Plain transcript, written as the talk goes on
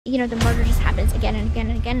You know, the murder just happens again and again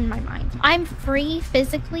and again in my mind. I'm free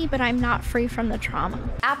physically, but I'm not free from the trauma.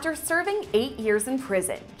 After serving 8 years in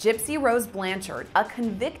prison, Gypsy Rose Blanchard, a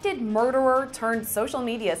convicted murderer turned social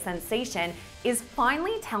media sensation, is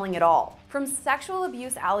finally telling it all. From sexual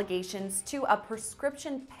abuse allegations to a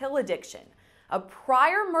prescription pill addiction, a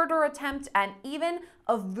prior murder attempt, and even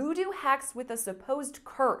a voodoo hex with a supposed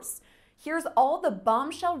curse. Here's all the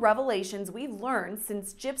bombshell revelations we've learned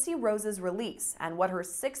since Gypsy Rose's release and what her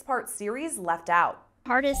 6-part series left out.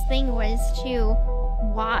 Hardest thing was to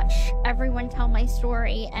watch everyone tell my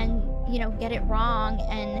story and, you know, get it wrong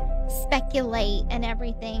and speculate and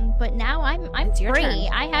everything. But now I'm free.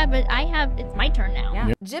 It's my turn now.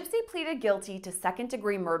 Yeah. Gypsy pleaded guilty to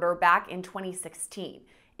second-degree murder back in 2016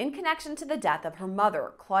 in connection to the death of her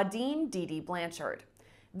mother, Claudine Dee Dee Blanchard.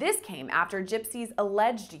 This came after Gypsy's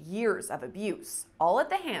alleged years of abuse, all at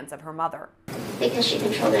the hands of her mother. Because she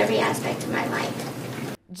controlled every aspect of my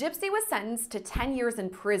life. Gypsy was sentenced to 10 years in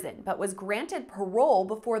prison, but was granted parole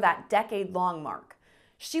before that decade-long mark.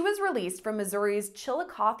 She was released from Missouri's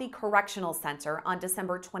Chillicothe Correctional Center on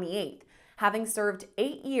December 28th, having served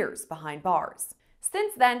 8 years behind bars.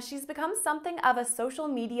 Since then, she's become something of a social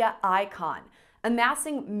media icon,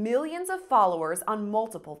 amassing millions of followers on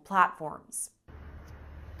multiple platforms.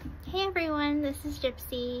 Hey everyone, this is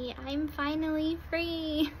Gypsy. I'm finally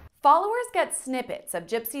free. Followers get snippets of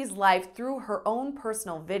Gypsy's life through her own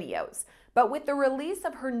personal videos, but with the release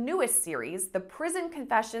of her newest series, The Prison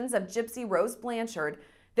Confessions of Gypsy Rose Blanchard,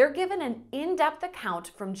 they're given an in-depth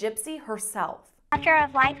account from Gypsy herself. After a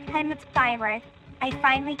lifetime of silence, I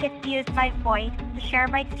finally get to use my voice to share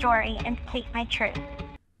my story and speak my truth.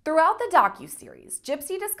 Throughout the docuseries,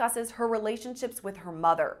 Gypsy discusses her relationships with her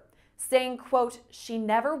mother, saying, quote, "She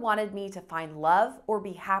never wanted me to find love or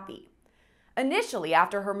be happy." Initially,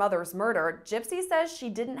 after her mother's murder, Gypsy says she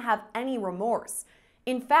didn't have any remorse.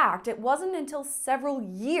 In fact, it wasn't until several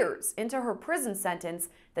years into her prison sentence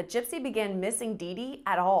that Gypsy began missing Dee Dee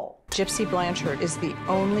at all. Gypsy Blanchard is the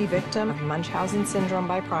only victim of Munchausen syndrome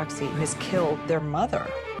by proxy who has killed their mother.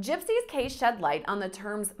 Gypsy's case shed light on the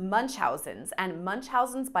terms Munchausen's and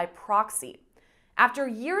Munchausen's by proxy. After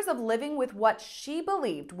years of living with what she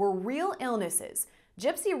believed were real illnesses,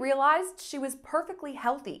 Gypsy realized she was perfectly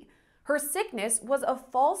healthy. Her sickness was a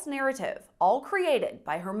false narrative, all created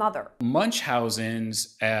by her mother.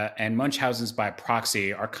 Munchausen's and Munchausen's by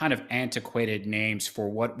proxy are kind of antiquated names for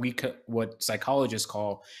what psychologists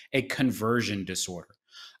call a conversion disorder.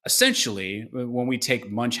 Essentially, when we take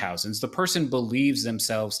Munchausen's, the person believes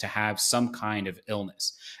themselves to have some kind of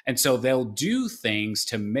illness. And so they'll do things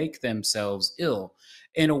to make themselves ill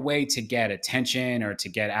in a way to get attention or to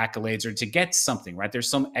get accolades or to get something, right? There's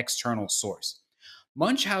some external source.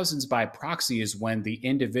 Munchausen's by proxy is when the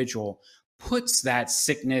individual puts that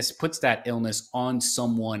sickness, puts that illness on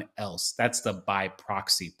someone else. That's the by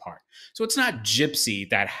proxy part. So it's not Gypsy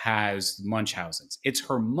that has Munchausen's, it's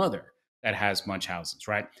her mother that has Munchausen's,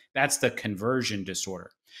 right? That's the conversion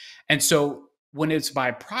disorder. And so when it's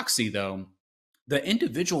by proxy, though, the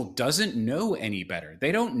individual doesn't know any better.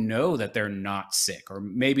 They don't know that they're not sick, or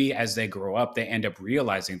maybe as they grow up, they end up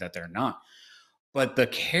realizing that they're not. But the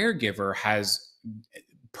caregiver has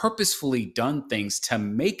purposefully done things to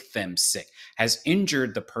make them sick, has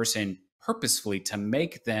injured the person purposefully to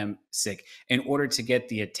make them sick in order to get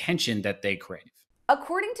the attention that they crave.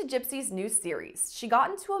 According to Gypsy's new series, she got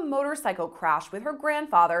into a motorcycle crash with her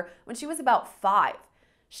grandfather when she was about 5.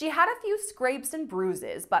 She had a few scrapes and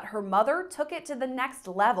bruises, but her mother took it to the next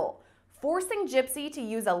level, forcing Gypsy to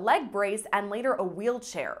use a leg brace and later a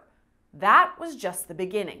wheelchair. That was just the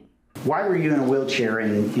beginning. Why were you in a wheelchair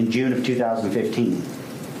in June of 2015?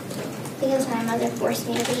 Because my mother forced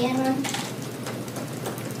me to be in one.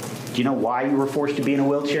 Do you know why you were forced to be in a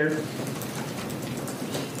wheelchair?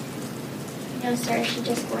 No, sir, she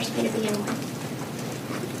just forced me to be in one.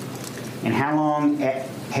 And how long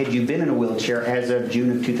had you been in a wheelchair as of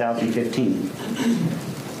June of 2015?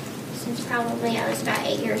 Since probably I was about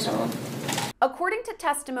 8 years old. According to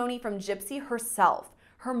testimony from Gypsy herself,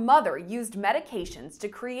 her mother used medications to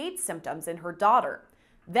create symptoms in her daughter.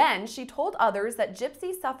 Then she told others that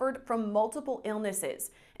Gypsy suffered from multiple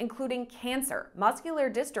illnesses, including cancer,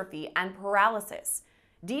 muscular dystrophy, and paralysis.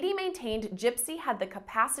 Dee Dee maintained Gypsy had the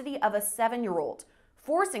capacity of a 7-year-old,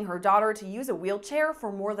 forcing her daughter to use a wheelchair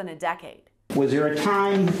for more than a decade. Was there a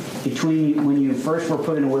time between when you first were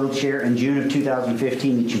put in a wheelchair in June of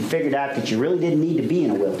 2015 that you figured out that you really didn't need to be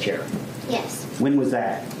in a wheelchair? Yes. When was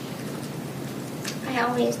that? I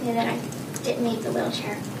always knew that I didn't need the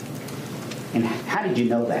wheelchair. And how did you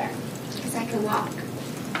know that? Because I could walk.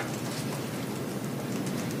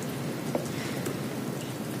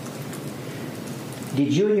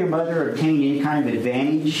 Did you and your mother obtain any kind of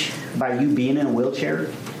advantage by you being in a wheelchair?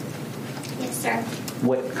 Yes, sir.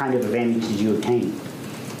 What kind of advantage did you obtain?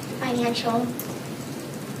 Financial,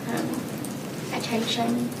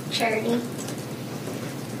 attention, charity.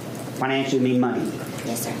 Financially mean money?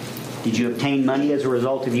 Yes, sir. Did you obtain money as a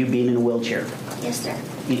result of you being in a wheelchair? Yes, sir.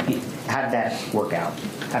 How did that work out?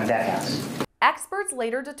 How did that happen? Experts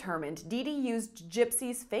later determined Dee Dee used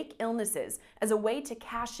Gypsy's fake illnesses as a way to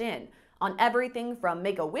cash in on everything from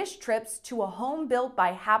Make-A-Wish trips to a home built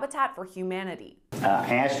by Habitat for Humanity.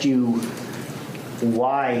 I asked you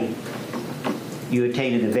why you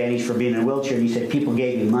attained an advantage for being in a wheelchair, and you said people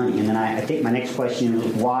gave you money. And then I think my next question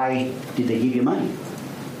is, why did they give you money?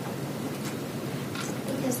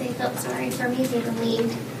 Because they felt sorry for me. They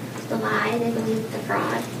believed the lie. They believed the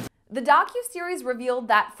fraud. The docuseries revealed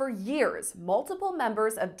that for years, multiple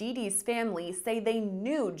members of Dee Dee's family say they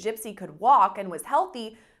knew Gypsy could walk and was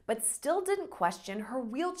healthy, but still didn't question her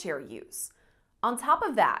wheelchair use. On top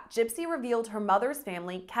of that, Gypsy revealed her mother's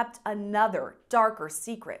family kept another darker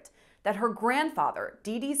secret, that her grandfather,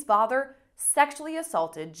 Dee Dee's father, sexually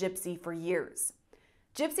assaulted Gypsy for years.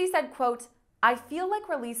 Gypsy said, quote, "I feel like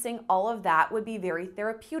releasing all of that would be very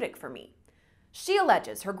therapeutic for me." She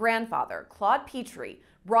alleges her grandfather, Claude Petrie,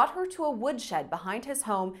 brought her to a woodshed behind his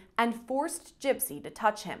home and forced Gypsy to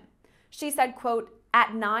touch him. She said, quote,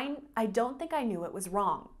 "At 9, I don't think I knew it was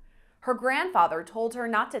wrong." Her grandfather told her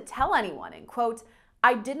not to tell anyone and, quote,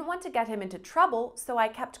 "I didn't want to get him into trouble, so I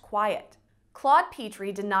kept quiet." Claude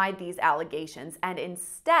Petrie denied these allegations and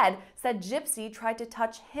instead said Gypsy tried to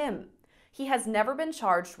touch him. He has never been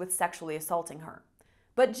charged with sexually assaulting her.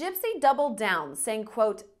 But Gypsy doubled down, saying,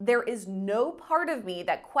 quote, "There is no part of me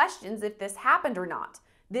that questions if this happened or not.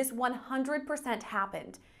 This 100%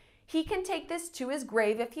 happened. He can take this to his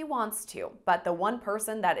grave if he wants to, but the one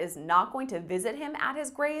person that is not going to visit him at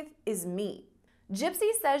his grave is me."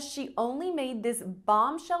 Gypsy says she only made this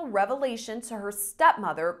bombshell revelation to her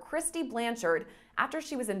stepmother, Christy Blanchard, after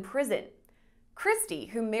she was in prison. Christy,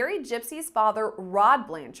 who married Gypsy's father, Rod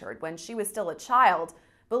Blanchard, when she was still a child,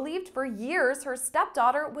 believed for years her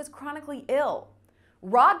stepdaughter was chronically ill.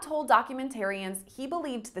 Rod told documentarians he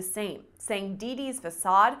believed the same, saying Dee Dee's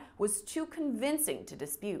facade was too convincing to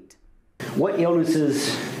dispute. What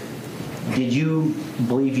illnesses did you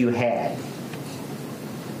believe you had?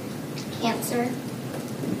 Cancer,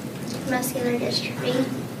 muscular dystrophy.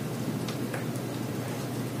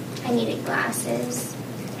 I needed glasses.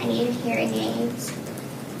 I needed hearing aids.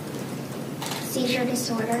 Seizure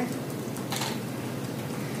disorder.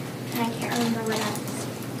 And I can't remember what else.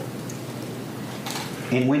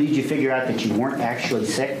 And when did you figure out that you weren't actually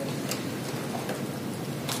sick?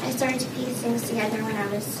 I started to piece things together when I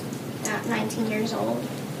was about 19 years old.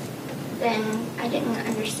 Then I didn't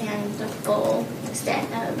understand the full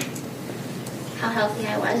extent of how healthy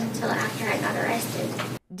I was until after I got arrested.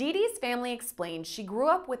 Dee Dee's family explained she grew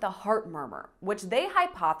up with a heart murmur, which they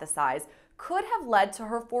hypothesize could have led to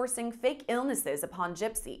her forcing fake illnesses upon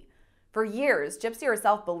Gypsy. For years, Gypsy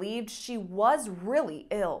herself believed she was really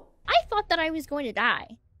ill. I thought that I was going to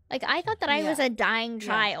die. Like, I thought that I was a dying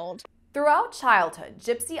child. Throughout childhood,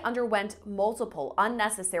 Gypsy underwent multiple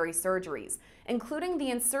unnecessary surgeries, including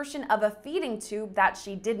the insertion of a feeding tube that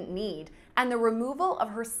she didn't need and the removal of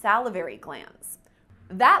her salivary glands.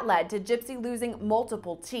 That led to Gypsy losing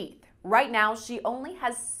multiple teeth. Right now, she only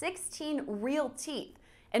has 16 real teeth.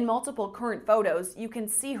 In multiple current photos, you can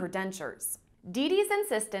see her dentures. Dee Dee's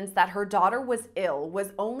insistence that her daughter was ill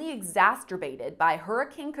was only exacerbated by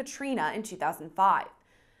Hurricane Katrina in 2005.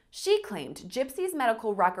 She claimed Gypsy's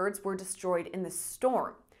medical records were destroyed in the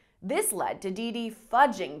storm. This led to Dee Dee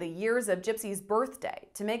fudging the years of Gypsy's birthday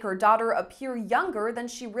to make her daughter appear younger than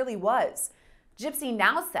she really was. Gypsy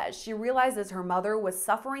now says she realizes her mother was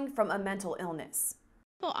suffering from a mental illness.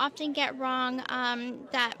 People often get wrong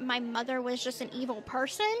that my mother was just an evil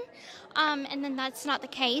person, and then that's not the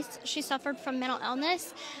case. She suffered from mental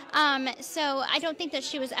illness, so I don't think that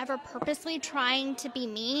she was ever purposely trying to be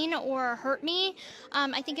mean or hurt me.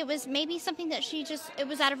 I think it was maybe something that it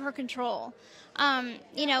was out of her control.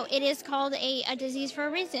 You know, it is called a disease for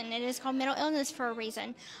a reason. It is called mental illness for a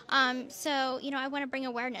reason. So, you know, I want to bring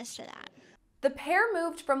awareness to that. The pair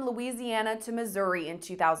moved from Louisiana to Missouri in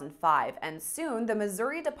 2005, and soon the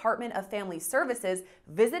Missouri Department of Family Services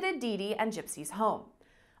visited Dee Dee and Gypsy's home.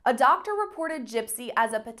 A doctor reported Gypsy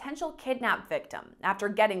as a potential kidnap victim after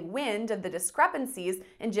getting wind of the discrepancies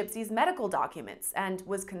in Gypsy's medical documents and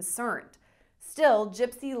was concerned. Still,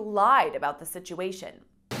 Gypsy lied about the situation.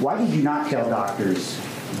 Why did you not tell doctors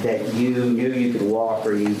that you knew you could walk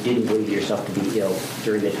or you didn't believe yourself to be ill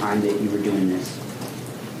during the time that you were doing this?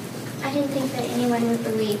 I didn't think that anyone would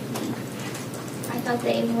believe me. I thought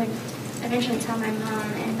they would eventually tell my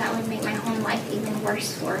mom, and that would make my home life even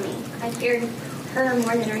worse for me. I feared her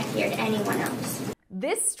more than I feared anyone else.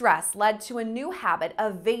 This stress led to a new habit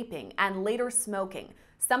of vaping and later smoking,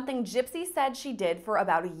 something Gypsy said she did for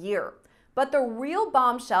about a year. But the real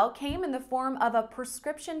bombshell came in the form of a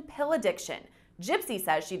prescription pill addiction Gypsy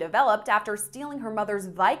says she developed after stealing her mother's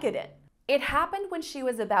Vicodin. It happened when she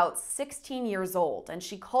was about 16 years old, and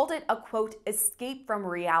she called it a, quote, escape from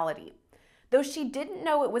reality. Though she didn't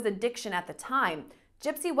know it was addiction at the time,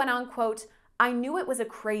 Gypsy went on, quote, I knew it was a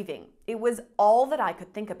craving. It was all that I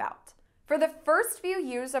could think about. For the first few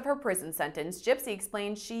years of her prison sentence, Gypsy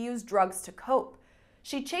explained she used drugs to cope.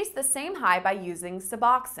 She chased the same high by using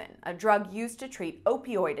Suboxone, a drug used to treat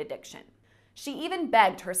opioid addiction. She even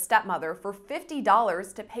begged her stepmother for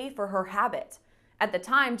 $50 to pay for her habit. At the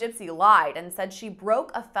time, Gypsy lied and said she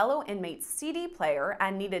broke a fellow inmate's CD player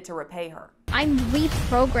and needed to repay her. I'm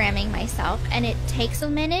reprogramming myself, and it takes a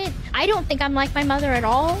minute. I don't think I'm like my mother at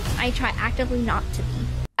all. I try actively not to be.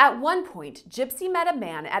 At one point, Gypsy met a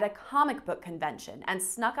man at a comic book convention and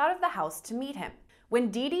snuck out of the house to meet him.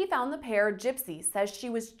 When Dee Dee found the pair, Gypsy says she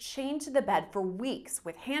was chained to the bed for weeks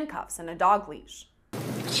with handcuffs and a dog leash.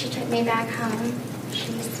 She took me back home.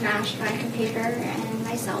 She smashed my computer and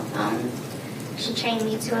my cell phone. She chained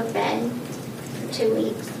me to a bed for 2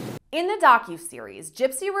 weeks. In the docuseries,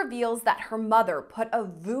 Gypsy reveals that her mother put a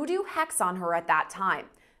voodoo hex on her at that time,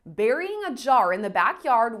 burying a jar in the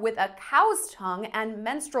backyard with a cow's tongue and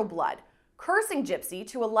menstrual blood, cursing Gypsy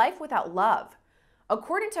to a life without love.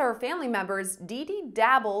 According to her family members, Dee Dee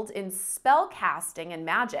dabbled in spell casting and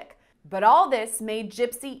magic, but all this made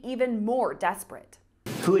Gypsy even more desperate.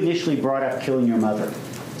 Who initially brought up killing your mother?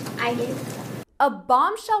 I did. A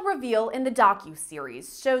bombshell reveal in the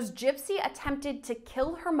docuseries shows Gypsy attempted to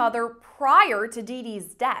kill her mother prior to Dee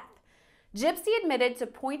Dee's death. Gypsy admitted to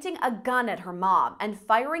pointing a gun at her mom and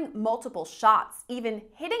firing multiple shots, even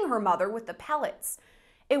hitting her mother with the pellets.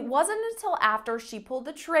 It wasn't until after she pulled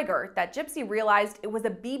the trigger that Gypsy realized it was a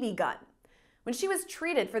BB gun. When she was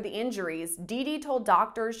treated for the injuries, Dee Dee told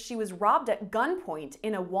doctors she was robbed at gunpoint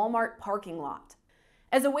in a Walmart parking lot.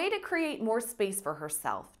 As a way to create more space for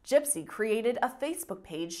herself, Gypsy created a Facebook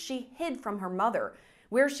page she hid from her mother,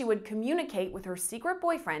 where she would communicate with her secret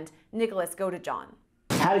boyfriend, Nicholas Godejohn.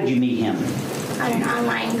 How did you meet him? On an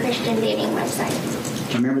online Christian dating website.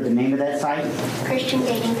 Do you remember the name of that site?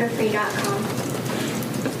 ChristianDatingForFree.com.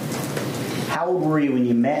 How old were you when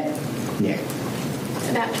you met Nick?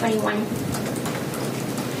 About 21.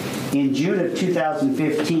 In June of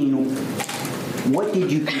 2015, what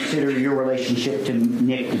did you consider your relationship to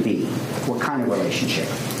Nick to be? What kind of relationship?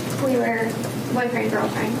 We were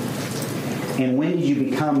boyfriend-girlfriend. And when did you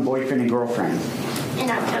become boyfriend and girlfriend? In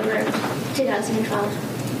October of 2012.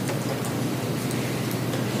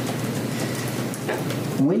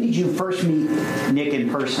 When did you first meet Nick in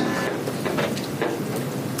person?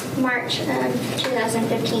 March of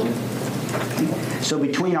 2015. So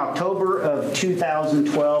between October of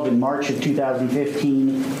 2012 and March of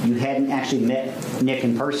 2015, you hadn't actually met Nick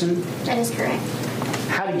in person? That is correct.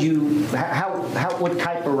 What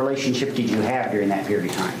type of relationship did you have during that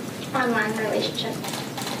period of time? Online relationship.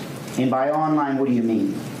 And by online, what do you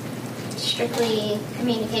mean? Strictly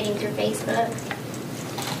communicating through Facebook.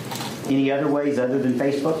 Any other ways other than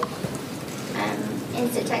Facebook?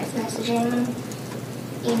 Instant text messaging,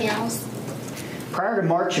 emails. Prior to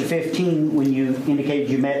March of 15, when you indicated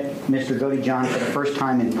you met Mr. Godejohn for the first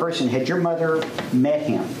time in person, had your mother met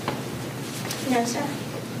him? No, sir.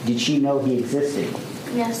 Did she know he existed?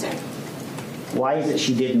 No, sir. Why is it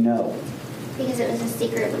she didn't know? Because it was a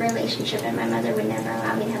secret relationship and my mother would never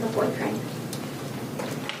allow me to have a boyfriend.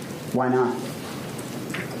 Why not?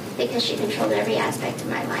 Because she controlled every aspect of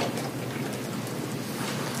my life.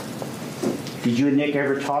 Did you and Nick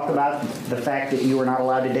ever talk about the fact that you were not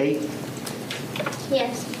allowed to date?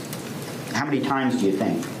 Yes. How many times do you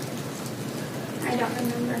think? I don't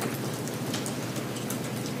remember.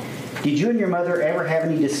 Did you and your mother ever have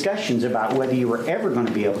any discussions about whether you were ever going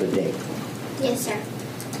to be able to date? Yes, sir.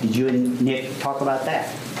 Did you and Nick talk about that?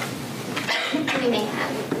 We may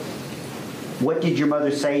have. What did your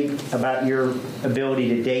mother say about your ability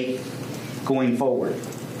to date going forward?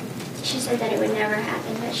 She said that it would never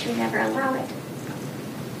happen, that she would never allow it.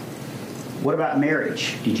 What about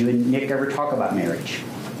marriage? Did you and Nick ever talk about marriage?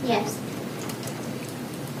 Yes.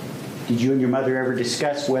 Did you and your mother ever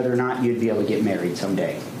discuss whether or not you'd be able to get married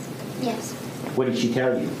someday? Yes. What did she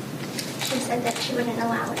tell you? She said that she wouldn't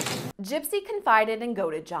allow it. Gypsy confided in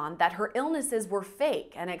Godejohn that her illnesses were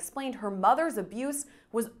fake and explained her mother's abuse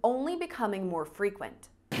was only becoming more frequent.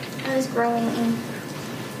 I was growing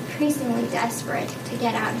increasingly desperate to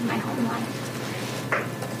get out of my home life.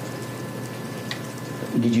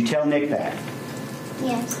 Did you tell Nick that?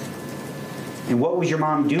 Yes. And what was your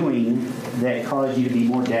mom doing that caused you to be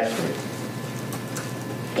more desperate?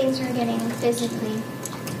 Things were getting physically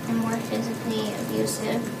and more physically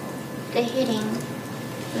abusive. The hitting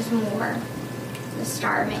was more. The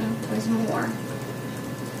starving was more.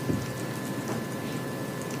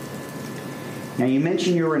 Now, you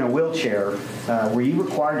mentioned you were in a wheelchair. Were you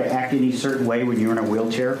required to act any certain way when you were in a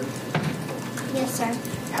wheelchair? Yes, sir.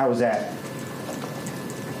 How was that?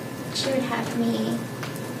 She would have me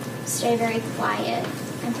stay very quiet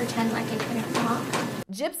and pretend like I couldn't walk.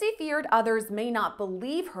 Gypsy feared others may not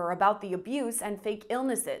believe her about the abuse and fake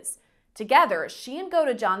illnesses. Together, she and Go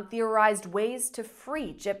to John theorized ways to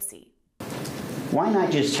free Gypsy. Why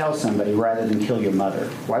not just tell somebody rather than kill your mother?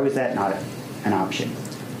 Why was that not an option?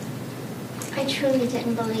 I truly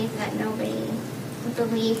didn't believe that nobody would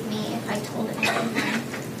believe me if I told anyone.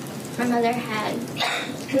 My mother had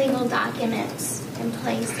legal documents in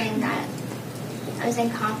place saying that I was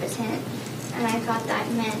incompetent, and I thought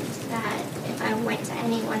that meant that if I went to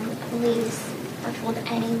anyone, the police, or told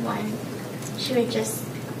anyone, she would just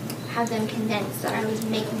have them convinced that I was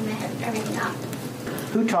making everything up.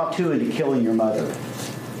 Who talked you into killing your mother?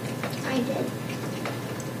 I did.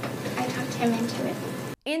 I talked him into it.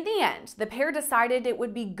 In the end, the pair decided it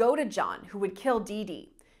would be Go to John who would kill Dee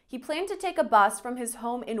Dee. He planned to take a bus from his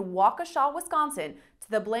home in Waukesha, Wisconsin,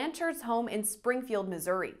 to the Blanchards' home in Springfield,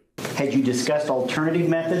 Missouri. Had you discussed alternative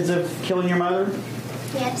methods of killing your mother?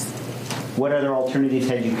 Yes. What other alternatives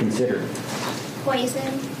had you considered?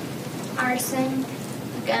 Poison, arson,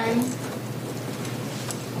 a gun.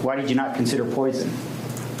 Why did you not consider poison?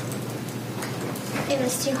 It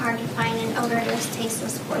was too hard to find an odorless,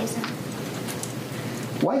 tasteless poison.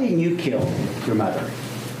 Why didn't you kill your mother?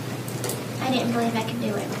 I didn't believe I could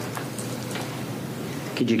do it.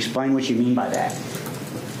 Could you explain what you mean by that?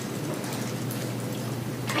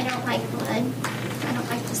 I don't like blood. I don't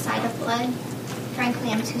like the sight of blood. Frankly,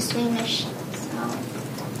 I'm too squeamish, so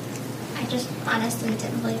I just honestly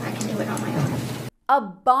didn't believe I could do it on my own. A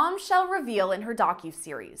bombshell reveal in her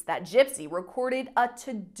docuseries that Gypsy recorded a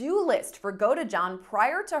to-do list for Go to John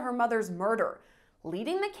prior to her mother's murder,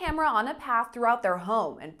 leading the camera on a path throughout their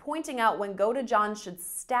home and pointing out when Go to John should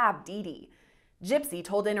stab Dee Dee. Gypsy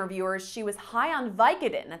told interviewers she was high on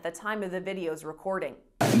Vicodin at the time of the video's recording.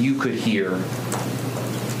 You could hear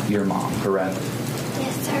your mom, correct?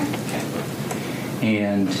 Yes, sir. Okay.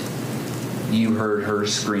 And you heard her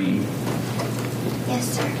scream.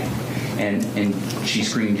 Yes, sir. And she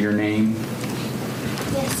screamed your name?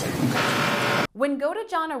 Yes, sir. When Go to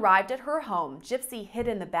John arrived at her home, Gypsy hid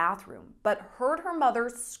in the bathroom, but heard her mother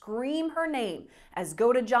scream her name as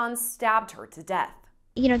Go to John stabbed her to death.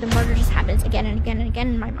 You know, the murder just happens again and again and again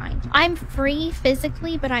in my mind. I'm free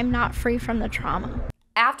physically, but I'm not free from the trauma.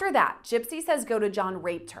 After that, Gypsy says Go to John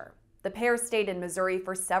raped her. The pair stayed in Missouri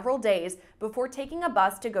for several days before taking a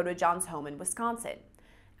bus to Go to John's home in Wisconsin.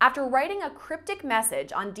 After writing a cryptic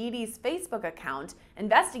message on Dee Dee's Facebook account,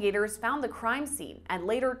 investigators found the crime scene and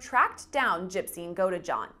later tracked down Gypsy and Go to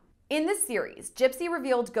John. In this series, Gypsy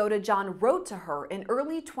revealed Go to John wrote to her in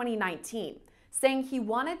early 2019, saying he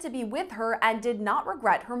wanted to be with her and did not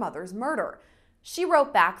regret her mother's murder. She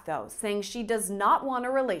wrote back, though, saying she does not want a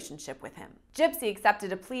relationship with him. Gypsy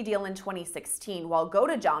accepted a plea deal in 2016, while Go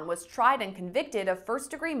to John was tried and convicted of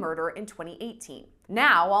first-degree murder in 2018.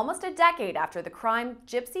 Now, almost a decade after the crime,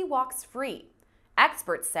 Gypsy walks free.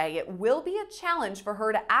 Experts say it will be a challenge for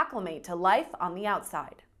her to acclimate to life on the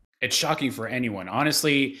outside. It's shocking for anyone.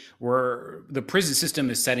 Honestly, the prison system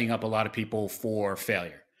is setting up a lot of people for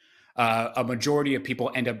failure. A majority of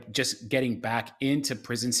people end up just getting back into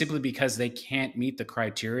prison simply because they can't meet the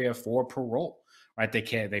criteria for parole, right?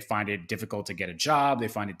 They find it difficult to get a job. They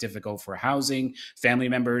find it difficult for housing. Family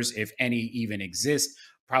members, if any even exist,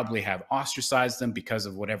 probably have ostracized them because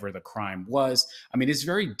of whatever the crime was. I mean, it's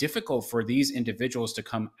very difficult for these individuals to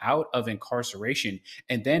come out of incarceration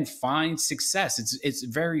and then find success. It's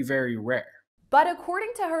very, very rare. But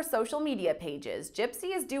according to her social media pages,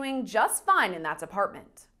 Gypsy is doing just fine in that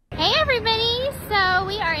department. Hey everybody! So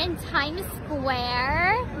we are in Times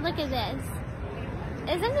Square. Look at this.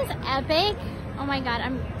 Isn't this epic? Oh my god,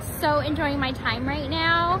 I'm so enjoying my time right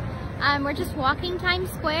now. We're just walking Times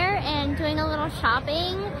Square and doing a little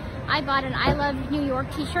shopping. I bought an I Love New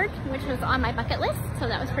York t-shirt, which was on my bucket list, so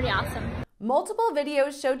that was pretty awesome. Multiple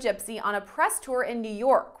videos show Gypsy on a press tour in New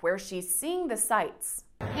York where she's seeing the sights.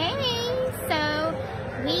 Hey! So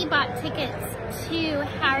we bought tickets to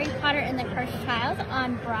Harry Potter and the Cursed Child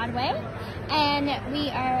on Broadway, and we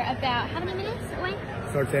are about how many minutes away?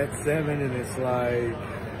 Starts at 7 and it's like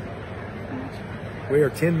We are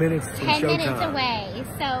 10 minutes from 10 minutes showtime. away,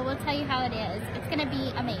 so we'll tell you how it is. It's going to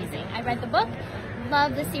be amazing. I read the book,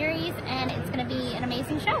 love the series, and it's going to be an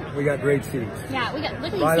amazing show. We got great seats. Yeah, we got, look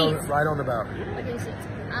at these Right seats. right on the balcony. Look at these seats.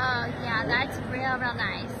 Oh, yeah, that's real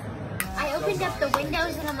nice. I opened up the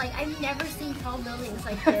windows and I'm like, I've never seen tall buildings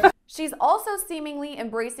like this. She's also seemingly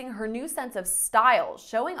embracing her new sense of style,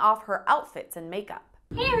 showing off her outfits and makeup.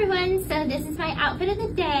 Hey everyone, so this is my outfit of the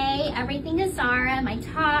day. Everything is Zara, my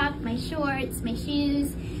top, my shorts, my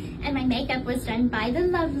shoes, and my makeup was done by the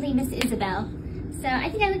lovely Miss Isabel. So I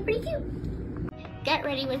think I look pretty cute. Get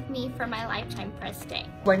ready with me for my Lifetime press day.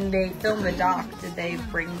 When they filmed the doc, did they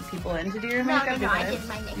bring people in to do your makeup? No, I did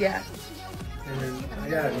my makeup. Yeah. I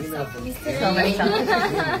got an email from So many times.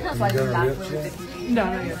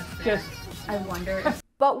 No, just I wonder.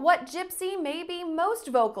 But what Gypsy may be most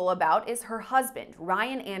vocal about is her husband,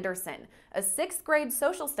 Ryan Anderson, a 6th grade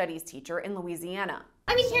social studies teacher in Louisiana.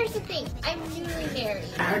 I mean, here's the thing. I'm newly married.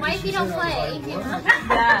 Wifey don't play.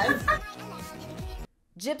 yes.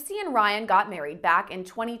 Gypsy and Ryan got married back in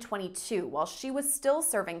 2022 while she was still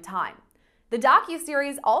serving time. The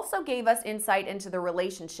docuseries also gave us insight into the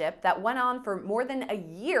relationship that went on for more than a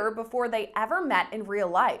year before they ever met in real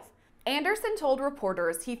life. Anderson told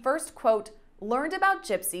reporters he first, quote, learned about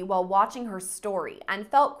Gypsy while watching her story and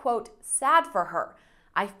felt, quote, sad for her.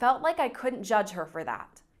 I felt like I couldn't judge her for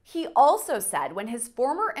that. He also said when his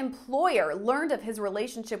former employer learned of his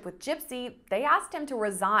relationship with Gypsy, they asked him to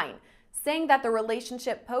resign, saying that the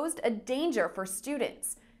relationship posed a danger for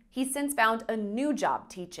students. He's since found a new job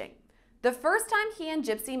teaching. The first time he and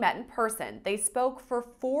Gypsy met in person, they spoke for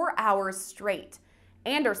 4 hours straight.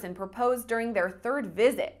 Anderson proposed during their 3rd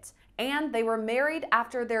visit, and they were married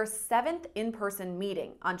after their 7th in-person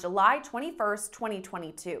meeting on July 21st,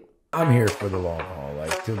 2022. I'm here for the long haul,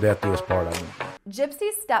 like till death do us part.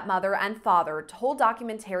 Gypsy's stepmother and father told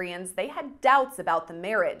documentarians they had doubts about the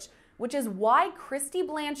marriage, which is why Christy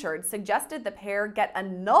Blanchard suggested the pair get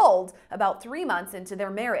annulled about 3 months into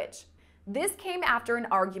their marriage. This came after an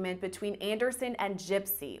argument between Anderson and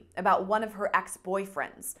Gypsy about one of her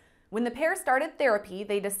ex-boyfriends. When the pair started therapy,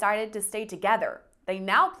 they decided to stay together. They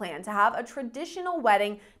now plan to have a traditional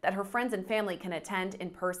wedding that her friends and family can attend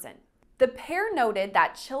in person. The pair noted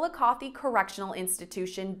that Chillicothe Correctional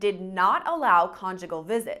Institution did not allow conjugal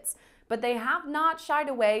visits, but they have not shied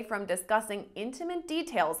away from discussing intimate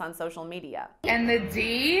details on social media. And the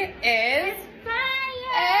D is Fire!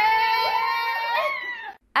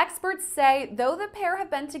 Experts say though the pair have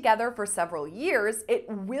been together for several years, it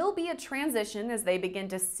will be a transition as they begin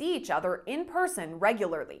to see each other in person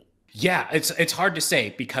regularly. Yeah, it's hard to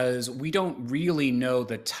say because we don't really know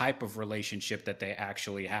the type of relationship that they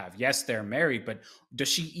actually have. Yes, they're married, but does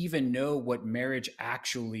she even know what marriage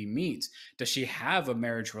actually means? Does she have a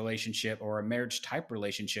marriage relationship or a marriage type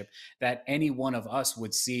relationship that any one of us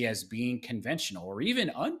would see as being conventional or even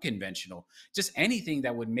unconventional? Just anything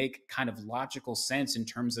that would make kind of logical sense in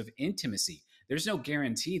terms of intimacy. There's no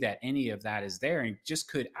guarantee that any of that is there, and just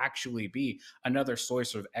could actually be another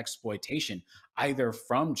source of exploitation, either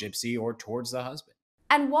from Gypsy or towards the husband.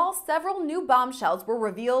 And while several new bombshells were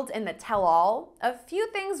revealed in the tell-all, a few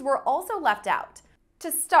things were also left out. To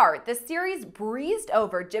start, the series breezed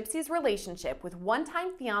over Gypsy's relationship with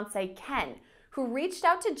one-time fiancé Ken, who reached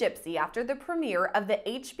out to Gypsy after the premiere of the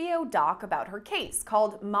HBO doc about her case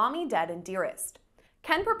called Mommy Dead and Dearest.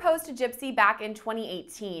 Ken proposed to Gypsy back in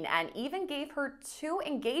 2018 and even gave her 2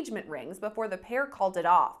 engagement rings before the pair called it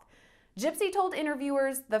off. Gypsy told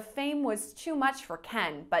interviewers the fame was too much for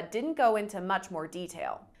Ken, but didn't go into much more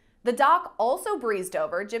detail. The doc also breezed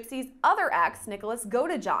over Gypsy's other ex, Nicholas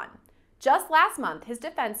Godejohn. Just last month, his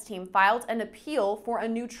defense team filed an appeal for a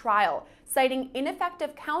new trial, citing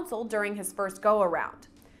ineffective counsel during his first go-around.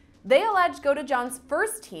 They allege Godejohn's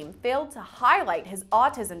first team failed to highlight his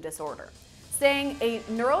autism disorder, saying a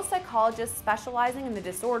neuropsychologist specializing in the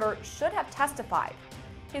disorder should have testified.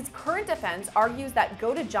 His current defense argues that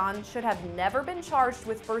Godejohn should have never been charged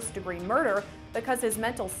with first-degree murder because his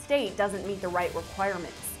mental state doesn't meet the right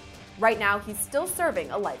requirements. Right now, he's still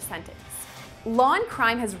serving a life sentence.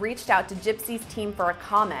 Law&Crime has reached out to Gypsy's team for a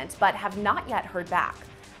comment, but have not yet heard back.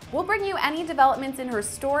 We'll bring you any developments in her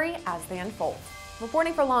story as they unfold.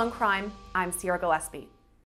 Reporting for Law&Crime, I'm Sierra Gillespie.